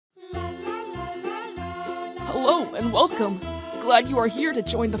Hello and welcome. Glad you are here to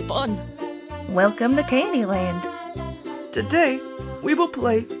join the fun. Welcome to Candyland. Today, we will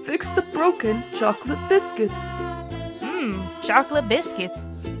play Fix the Broken Chocolate Biscuits. Chocolate biscuits.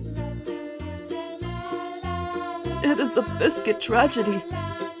 It is the biscuit tragedy.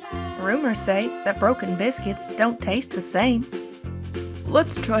 Rumors say that broken biscuits don't taste the same.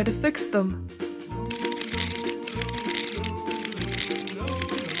 Let's try to fix them.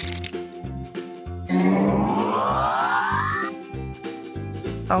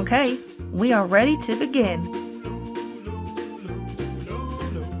 Okay, we are ready to begin.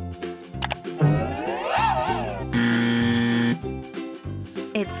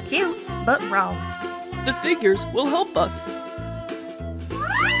 It's cute, but wrong. The figures will help us.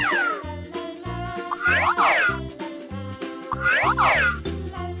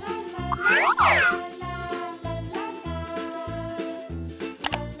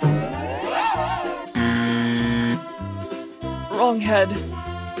 Wrong head.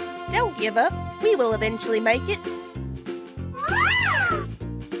 Don't give up. We will eventually make it.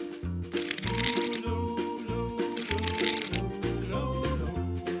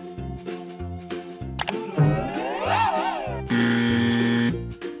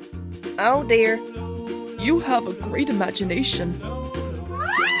 Oh dear. You have a great imagination.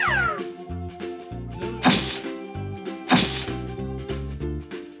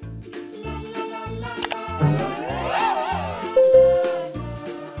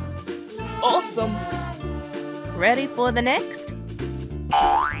 Awesome. Ready for the next?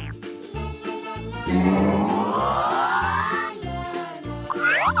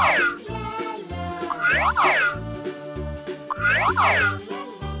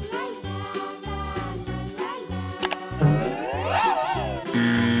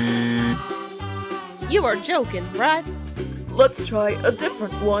 You are joking, right? Let's try a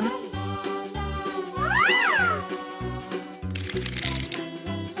different one.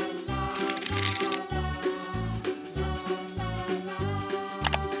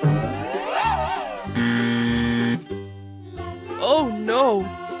 Oh no.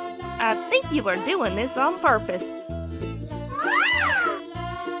 I think you are doing this on purpose.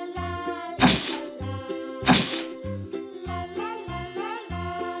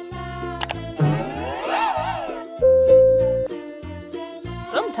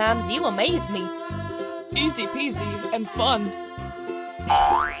 Sometimes you amaze me. Easy peasy and fun.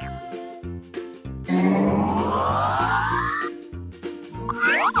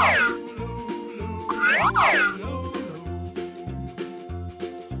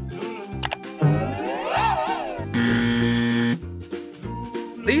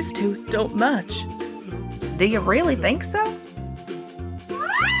 These two don't match. Do you really think so?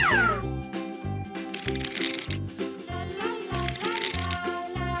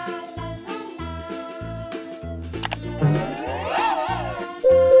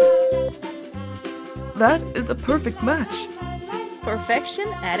 That is a perfect match. Perfection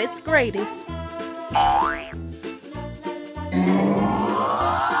at its greatest.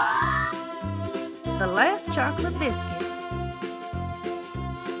 The last chocolate biscuit.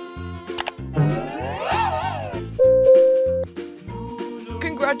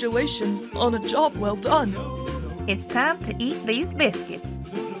 Congratulations on a job well done. It's time to eat these biscuits.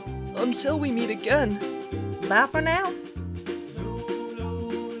 Until we meet again. Bye for now.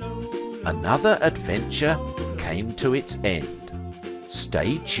 Another adventure came to its end.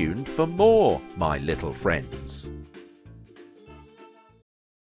 Stay tuned for more, my little friends.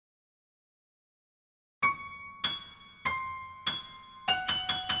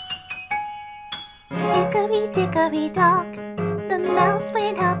 Hickory dickory dock, the mouse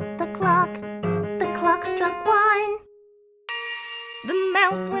went up the clock. The clock struck one. The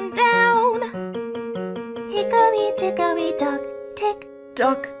mouse went down. Hickory dickory dock, tick,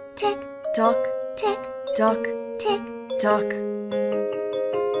 Duck, tick, duck, tick, duck, tick. duck.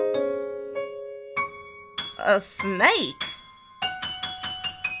 A snake.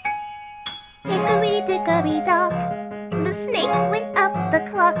 Hickory dickory dock, the snake went up the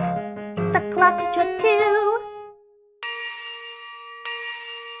clock. The clock struck two.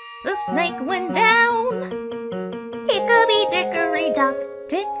 The snake went down. Hickory dickory dock,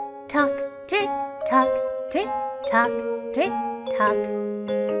 Tick, tock, tick, tock, tick, tock, tick. tock.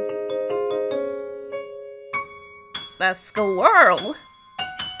 A squirrel.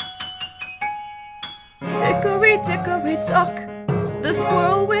 Hickory dickory dock, the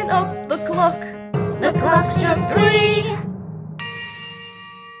squirrel went up the clock. The clock struck three.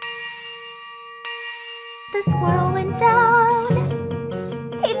 The squirrel went down.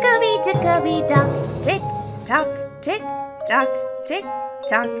 Hickory dickory dock, Tick, tock, tick, tock, tick,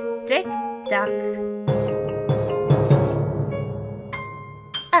 tock, tick, tock.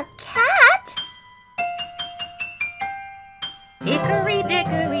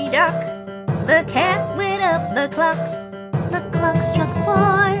 Hickory-dickory-dock, the cat went up the clock. The clock struck 4.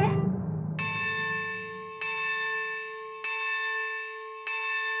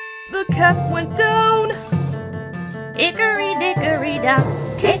 The cat went down. Hickory-dickory-dock,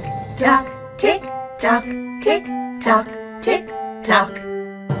 Tick-tock, tick-tock, tick-tock, tick-tock.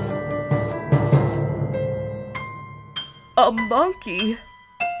 A monkey.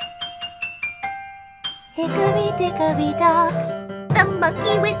 Hickory-dickory-dock, the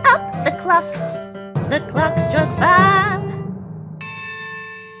monkey went up the clock. the clock struck 5.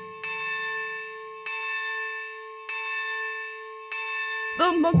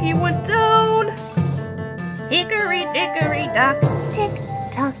 The monkey went down. Hickory-dickory-dock,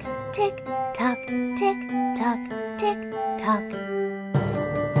 Tick-tock, tick-tock, tick-tock, tick-tock.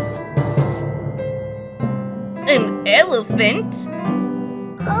 an elephant.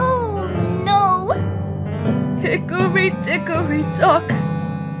 Oh no! Hickory-dickory-dock.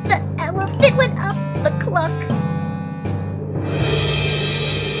 The elephant went up the clock.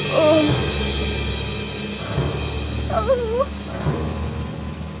 Oh, Oh!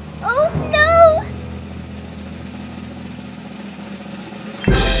 Oh no!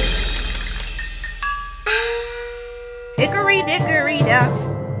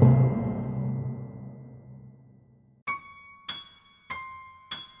 Hickory-dickory-dock,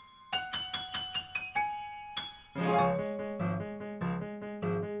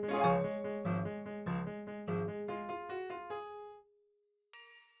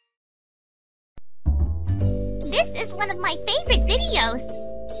 This is one of my favorite videos.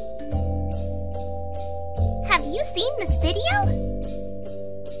 Have you seen this video?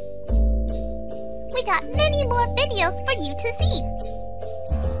 We got many more videos for you to see.